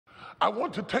I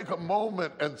want to take a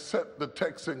moment and set the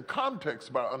text in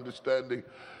context by understanding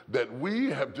that we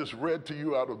have just read to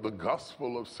you out of the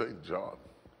Gospel of St. John.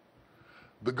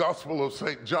 The Gospel of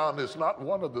St. John is not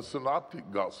one of the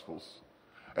synoptic Gospels,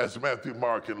 as Matthew,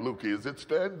 Mark, and Luke is. It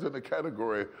stands in a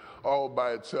category all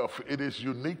by itself. It is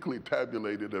uniquely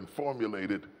tabulated and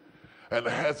formulated and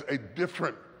has a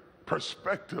different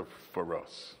perspective for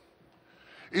us.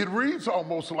 It reads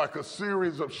almost like a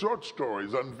series of short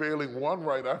stories, unveiling one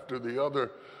right after the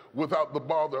other without the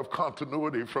bother of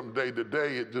continuity from day to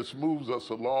day. It just moves us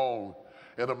along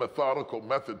in a methodical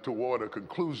method toward a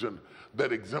conclusion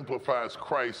that exemplifies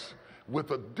Christ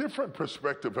with a different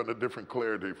perspective and a different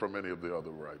clarity from any of the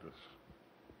other writers.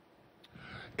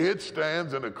 It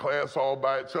stands in a class all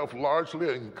by itself,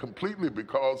 largely and completely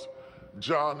because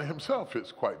John himself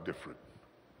is quite different.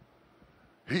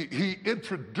 He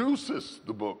introduces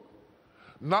the book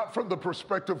not from the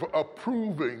perspective of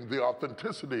proving the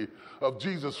authenticity of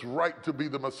Jesus' right to be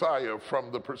the Messiah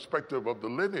from the perspective of the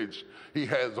lineage he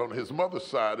has on his mother's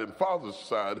side and father's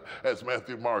side, as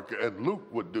Matthew, Mark, and Luke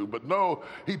would do. But no,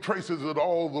 he traces it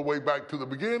all the way back to the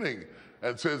beginning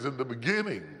and says, in the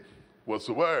beginning was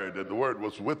the Word, and the Word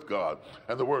was with God,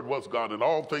 and the Word was God, and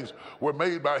all things were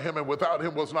made by him, and without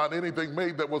him was not anything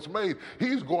made that was made.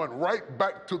 He's going right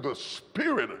back to the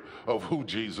spirit of who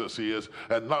Jesus is,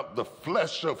 and not the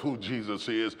flesh of who Jesus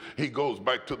is. He goes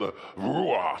back to the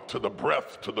ruah, to the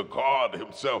breath, to the God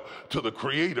himself, to the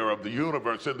creator of the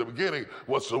universe. In the beginning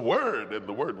was the Word, and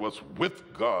the Word was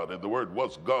with God, and the Word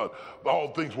was God.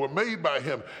 All things were made by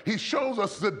him. He shows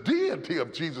us the deity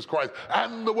of Jesus Christ,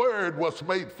 and the Word was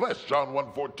made flesh, John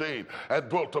 1:14, and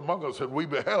dwelt among us, and we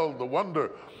beheld the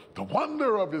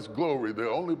wonder of his glory, the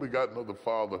only begotten of the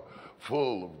Father,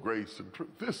 full of grace and truth.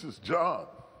 This is John.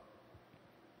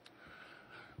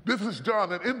 This is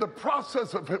John, and in the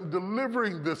process of him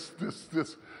delivering this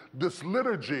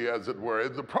liturgy, as it were,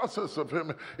 in the process of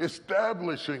him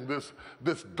establishing this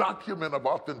document of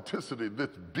authenticity,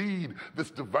 this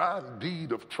divine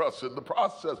deed of trust, in the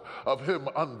process of him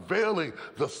unveiling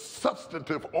the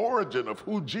substantive origin of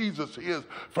who Jesus is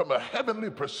from a heavenly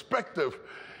perspective,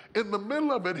 in the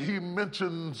middle of it, he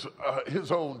mentions his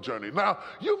own journey. Now,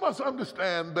 you must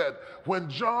understand that when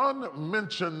John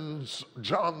mentions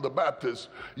John the Baptist,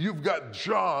 you've got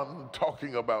John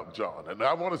talking about John. And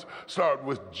I want to start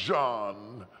with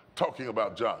John talking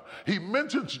about John. He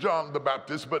mentions John the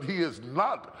Baptist, but he is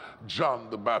not John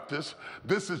the Baptist.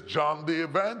 This is John the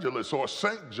Evangelist, or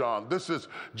Saint John. This is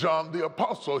John the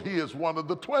Apostle. He is one of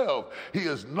the 12. He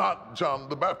is not John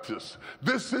the Baptist.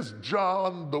 This is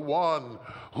John the one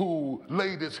who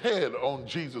laid his head on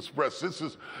Jesus' breast. This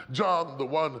is John the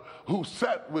one who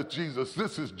sat with Jesus.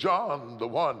 This is John the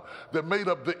one that made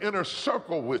up the inner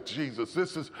circle with Jesus.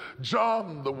 This is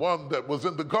John the one that was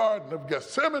in the Garden of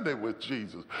Gethsemane with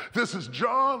Jesus. This is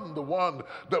John the one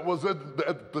that was at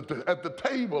the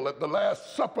table at the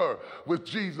Last Supper with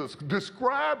Jesus,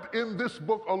 described in this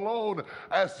book alone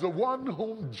as the one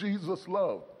whom Jesus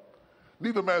loved.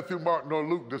 Neither Matthew, Mark, nor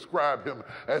Luke describe him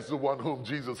as the one whom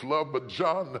Jesus loved, but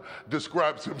John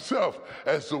describes himself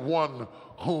as the one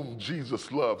whom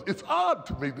Jesus loves. It's odd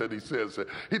to me that he says that.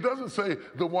 He doesn't say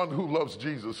the one who loves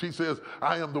Jesus. He says,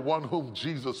 I am the one whom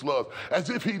Jesus loves,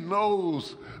 as if he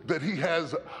knows that he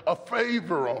has a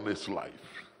favor on his life.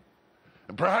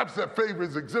 And perhaps that favor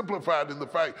is exemplified in the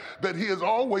fact that he has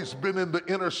always been in the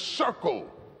inner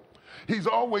circle. He's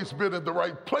always been in the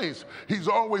right place. He's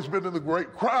always been in the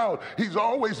great crowd. He's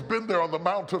always been there on the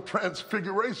Mount of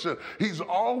Transfiguration. He's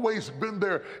always been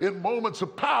there in moments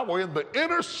of power in the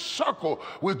inner circle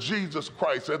with Jesus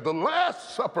Christ. At the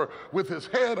Last Supper with his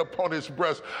head upon his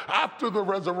breast. After the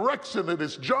resurrection, it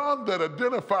is John that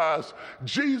identifies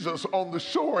Jesus on the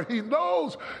shore. He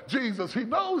knows Jesus. He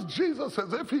knows Jesus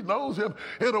as if he knows him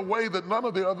in a way that none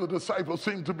of the other disciples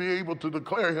seem to be able to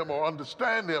declare him or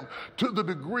understand him, to the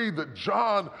degree that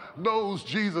John knows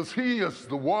Jesus. He is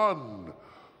the one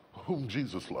whom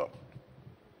Jesus loved.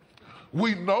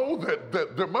 We know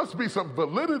that there must be some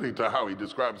validity to how he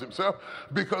describes himself,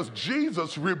 because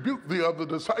Jesus rebuked the other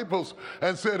disciples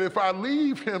and said, if I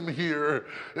leave him here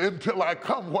until I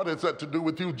come, what is that to do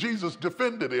with you? Jesus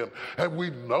defended him. And we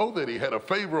know that he had a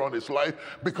favor on his life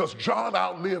because John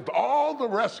outlived all the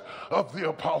rest of the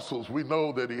apostles. We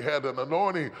know that he had an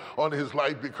anointing on his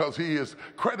life because he is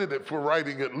credited for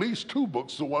writing at least 2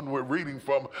 books, the one we're reading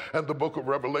from and the book of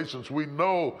Revelations. We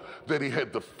know that he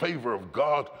had the favor of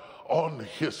God on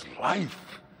his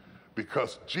life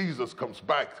because Jesus comes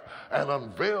back and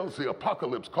unveils the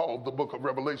apocalypse called the book of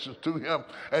Revelations to him,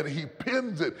 and he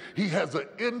pins it. He has an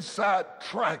inside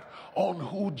track on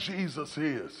who Jesus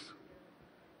is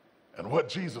and what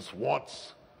Jesus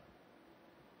wants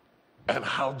and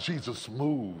how Jesus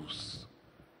moves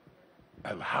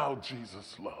and how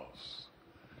Jesus loves.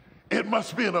 It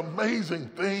must be an amazing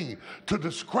thing to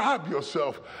describe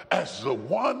yourself as the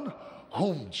one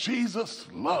whom Jesus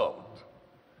loved.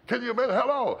 Can you imagine?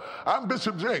 Hello, I'm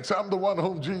Bishop Jenks. I'm the one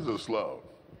whom Jesus loved.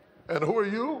 And who are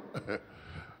you?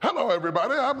 Hello,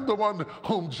 everybody. I'm the one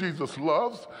whom Jesus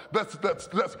loves. That's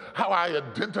how I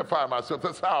identify myself.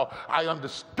 That's how I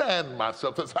understand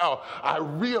myself. That's how I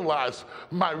realize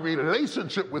my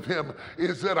relationship with him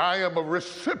is that I am a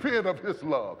recipient of his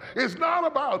love. It's not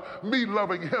about me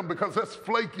loving him because that's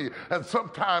flaky and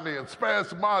sometimey and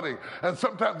spasmodic and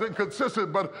sometimes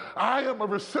inconsistent, but I am a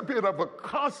recipient of a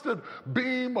constant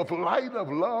beam of light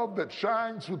of love that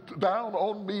shines down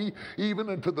on me even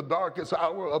into the darkest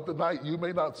hour of the night. You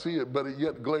may not see it, but it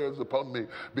yet glares upon me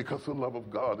because the love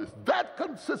of God is that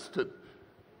consistent.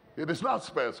 It is not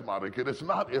spasmodic. It is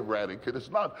not erratic. It is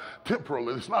not temporal.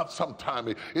 It is not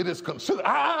sometimey. It is consistent.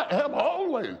 I am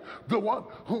always the one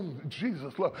whom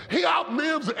Jesus loves. He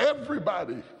outlives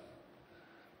everybody.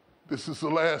 This is the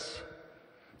last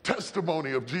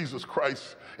testimony of Jesus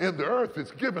Christ in the earth.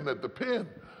 It's given at the pen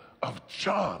of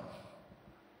John,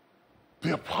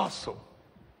 the apostle,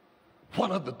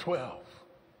 one of the 12.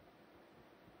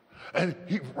 And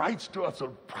he writes to us in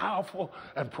a powerful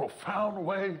and profound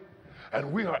way,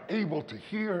 and we are able to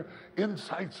hear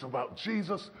insights about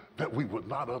Jesus that we would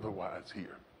not otherwise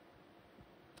hear.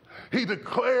 He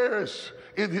declares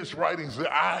in his writings the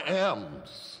I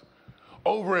ams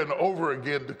over and over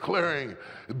again, declaring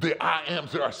the I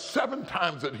ams. There are 7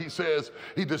 times that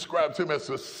he describes him as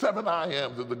the 7 I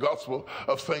ams in the Gospel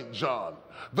of St. John.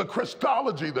 The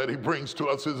Christology that he brings to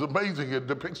us is amazing. It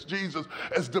depicts Jesus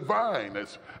as divine,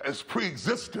 as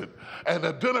pre-existent, and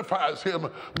identifies him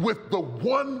with the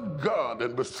one God,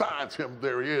 and besides him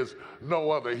there is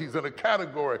no other. He's in a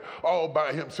category all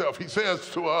by himself. He says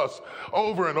to us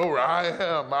over and over, I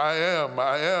am, I am,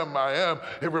 I am, I am.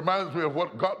 It reminds me of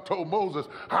what God told Moses,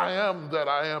 I am that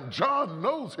I am. John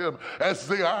knows him as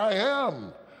the I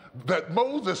am that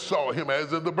Moses saw him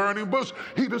as in the burning bush.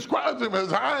 He describes him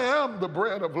as, I am the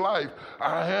bread of life.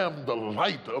 I am the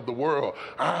light of the world.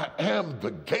 I am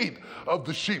the gate of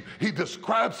the sheep. He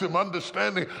describes him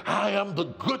understanding, I am the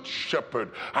good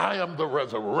shepherd. I am the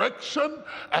resurrection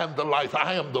and the life.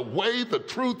 I am the way, the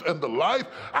truth, and the life.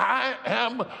 I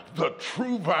am the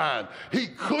true vine. He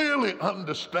clearly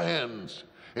understands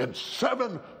in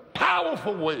 7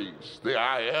 powerful ways the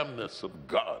I amness of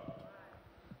God.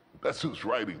 That's who's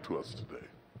writing to us today.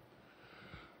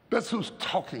 That's who's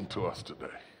talking to us today.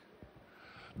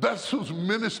 That's who's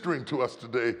ministering to us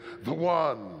today, the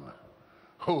one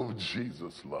whom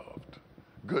Jesus loved.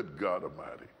 Good God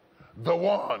Almighty. The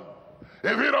one.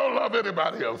 If he don't love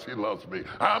anybody else, he loves me.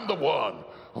 I'm the one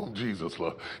whom Jesus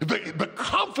loved. The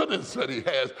confidence that he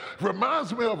has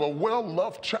reminds me of a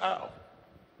well-loved child.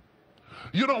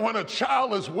 You know, when a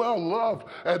child is well-loved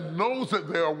and knows that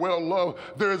they are well-loved,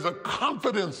 there is a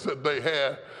confidence that they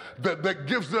have that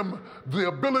gives them the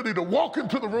ability to walk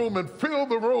into the room and fill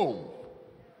the room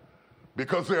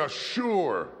because they are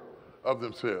sure of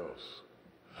themselves.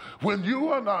 When you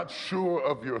are not sure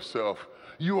of yourself,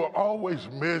 you are always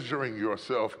measuring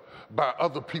yourself by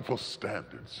other people's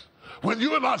standards. When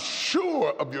you are not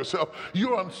sure of yourself,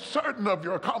 you're uncertain of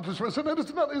your accomplishments, and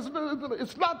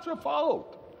it's not your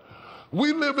fault.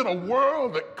 We live in a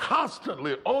world that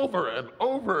constantly, over and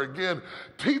over again,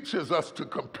 teaches us to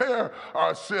compare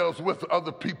ourselves with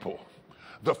other people.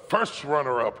 The first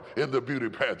runner-up in the beauty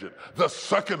pageant, the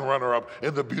second runner-up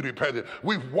in the beauty pageant.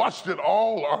 We've watched it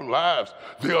all our lives.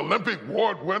 The Olympic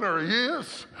award winner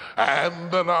is, and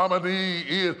the nominee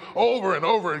is. Over and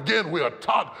over again, we are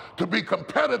taught to be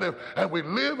competitive, and we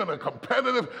live in a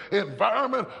competitive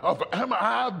environment of, am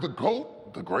I the GOAT?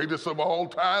 The greatest of all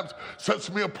times,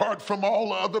 sets me apart from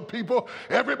all other people.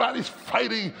 Everybody's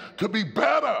fighting to be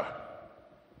better.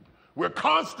 We're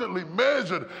constantly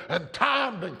measured and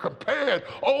timed and compared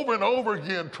over and over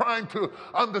again, trying to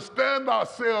understand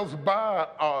ourselves by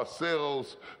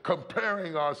ourselves,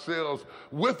 comparing ourselves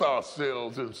with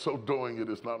ourselves. In so doing, it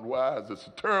is not wise. It's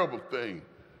a terrible thing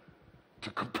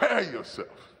to compare yourself.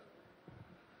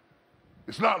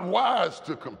 It's not wise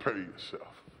to compare yourself.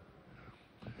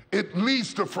 It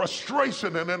leads to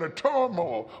frustration and inner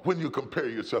turmoil when you compare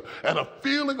yourself and a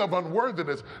feeling of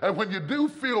unworthiness. And when you do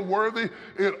feel worthy,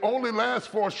 it only lasts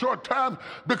for a short time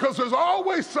because there's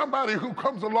always somebody who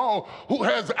comes along who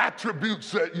has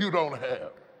attributes that you don't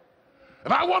have.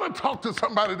 And I want to talk to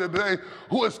somebody today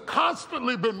who has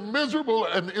constantly been miserable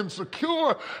and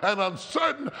insecure and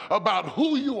uncertain about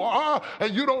who you are,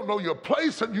 and you don't know your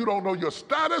place, and you don't know your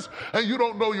status, and you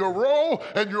don't know your role,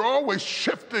 and you're always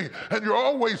shifting, and you're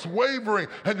always wavering,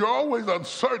 and you're always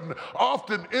uncertain,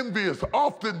 often envious,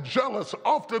 often jealous,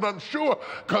 often unsure,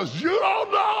 because you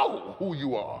don't know who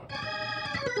you are.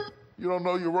 You don't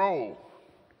know your role.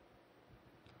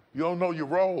 You don't know your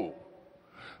role.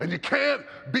 And you can't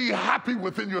be happy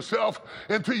within yourself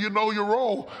until you know your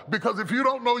role. Because if you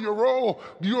don't know your role,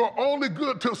 you're only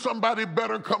good till somebody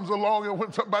better comes along. And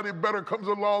when somebody better comes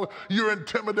along, you're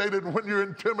intimidated. And when you're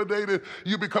intimidated,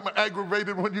 you become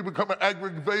aggravated. When you become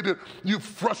aggravated, you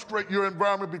frustrate your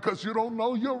environment because you don't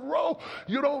know your role.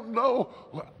 You don't know,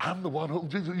 well, I'm the one whom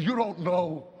Jesus, you don't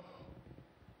know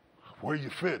where you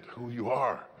fit, who you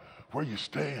are, where you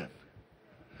stand.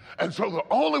 And so the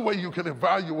only way you can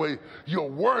evaluate your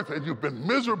worth, and you've been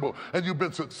miserable, and you've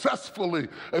been successfully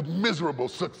miserable,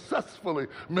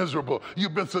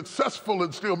 You've been successful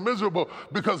and still miserable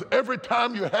because every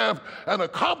time you have an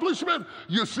accomplishment,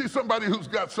 you see somebody who's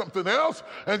got something else,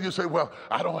 and you say, well,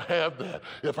 I don't have that.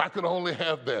 If I could only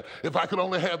have that. If I could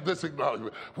only have this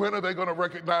acknowledgement. When are they going to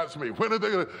recognize me? When are they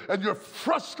going to? And you're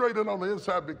frustrated on the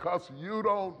inside because you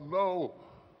don't know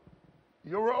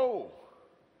your role.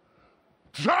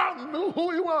 John knew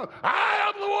who he was.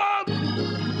 I am the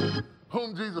one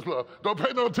whom Jesus loved. Don't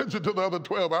pay no attention to the other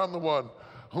 12. I'm the one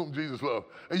whom Jesus loved.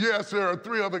 And yes, there are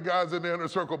 3 other guys in the inner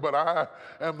circle, but I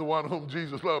am the one whom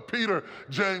Jesus loved. Peter,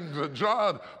 James, and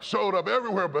John showed up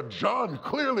everywhere, but John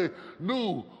clearly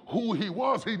knew who he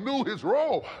was. He knew his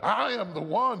role. I am the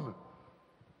one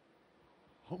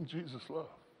whom Jesus loved.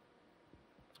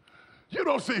 You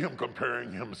don't see him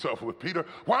comparing himself with Peter.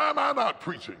 Why am I not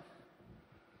preaching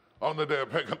on the day of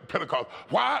Pentecost?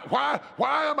 Why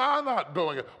am I not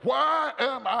doing it? Why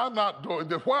am I not doing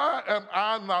this? Why am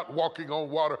I not walking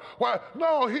on water? Why?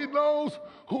 No, he knows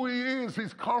who he is.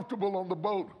 He's comfortable on the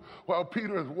boat while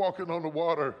Peter is walking on the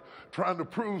water trying to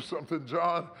prove something.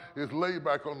 John is laid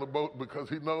back on the boat because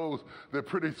he knows that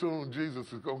pretty soon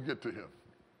Jesus is going to get to him.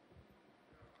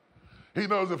 He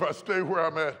knows if I stay where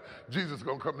I'm at, Jesus is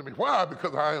going to come to me. Why?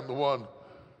 Because I am the one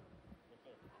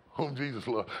whom Jesus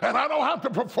loved. And I don't have to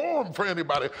perform for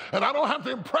anybody, and I don't have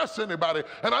to impress anybody,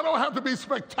 and I don't have to be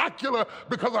spectacular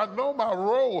because I know my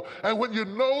role. And when you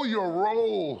know your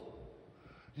role,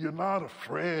 you're not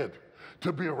afraid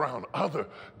to be around other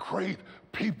great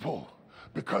people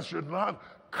because you're not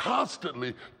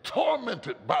constantly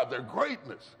tormented by their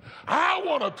greatness. I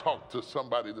want to talk to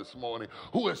somebody this morning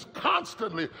who is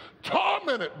constantly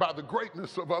tormented by the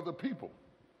greatness of other people.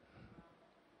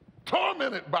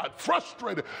 Tormented by it,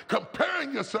 frustrated,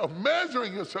 comparing yourself,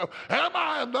 measuring yourself. Am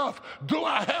I enough? Do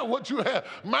I have what you have?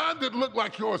 Mine didn't look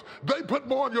like yours. They put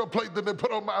more on your plate than they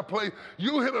put on my plate.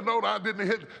 You hit a note I didn't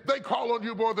hit. They call on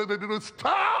you more than they do.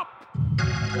 Stop!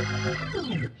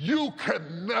 You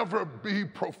can never be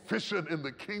proficient in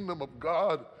the kingdom of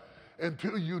God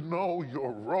until you know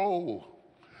your role.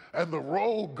 And the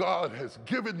role God has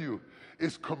given you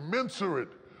is commensurate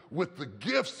with the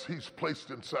gifts he's placed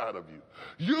inside of you.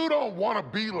 You don't want to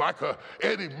be like a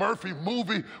Eddie Murphy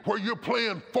movie where you're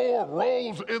playing 4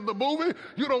 roles in the movie.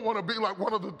 You don't want to be like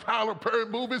one of the Tyler Perry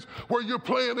movies where you're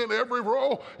playing in every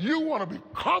role. You want to be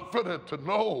confident to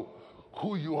know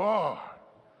who you are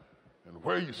and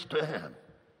where you stand.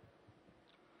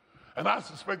 And I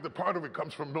suspect that part of it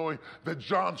comes from knowing that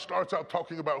John starts out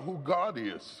talking about who God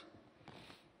is.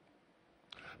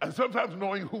 And sometimes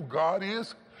knowing who God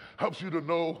is helps you to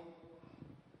know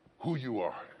who you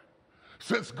are.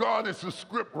 Since God is the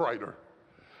script writer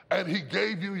and he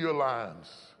gave you your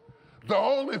lines, the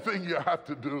only thing you have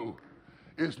to do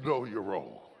is know your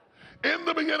role. In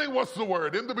the beginning, what's the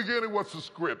word? In the beginning, what's the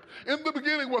script? In the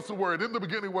beginning, what's the word? In the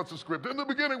beginning, what's the script? In the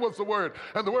beginning, what's the word?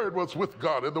 And the word was with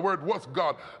God, and the word was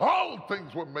God. All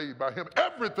things were made by him.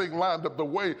 Everything lined up the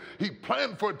way he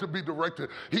planned for it to be directed.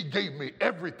 He gave me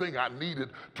everything I needed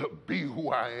to be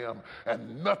who I am,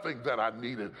 and nothing that I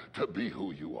needed to be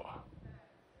who you are.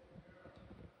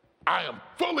 I am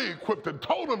fully equipped and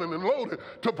totally loaded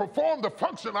to perform the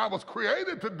function I was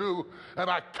created to do, and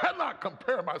I cannot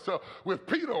compare myself with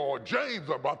Peter or James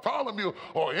or Bartholomew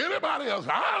or anybody else.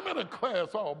 I'm in a class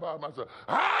all by myself.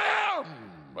 I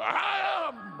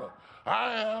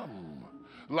am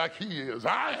like he is.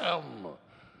 I am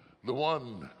the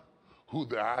one who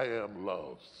the I am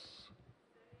loves.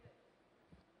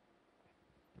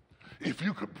 If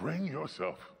you could bring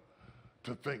yourself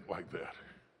to think like that,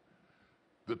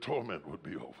 the torment would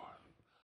be over.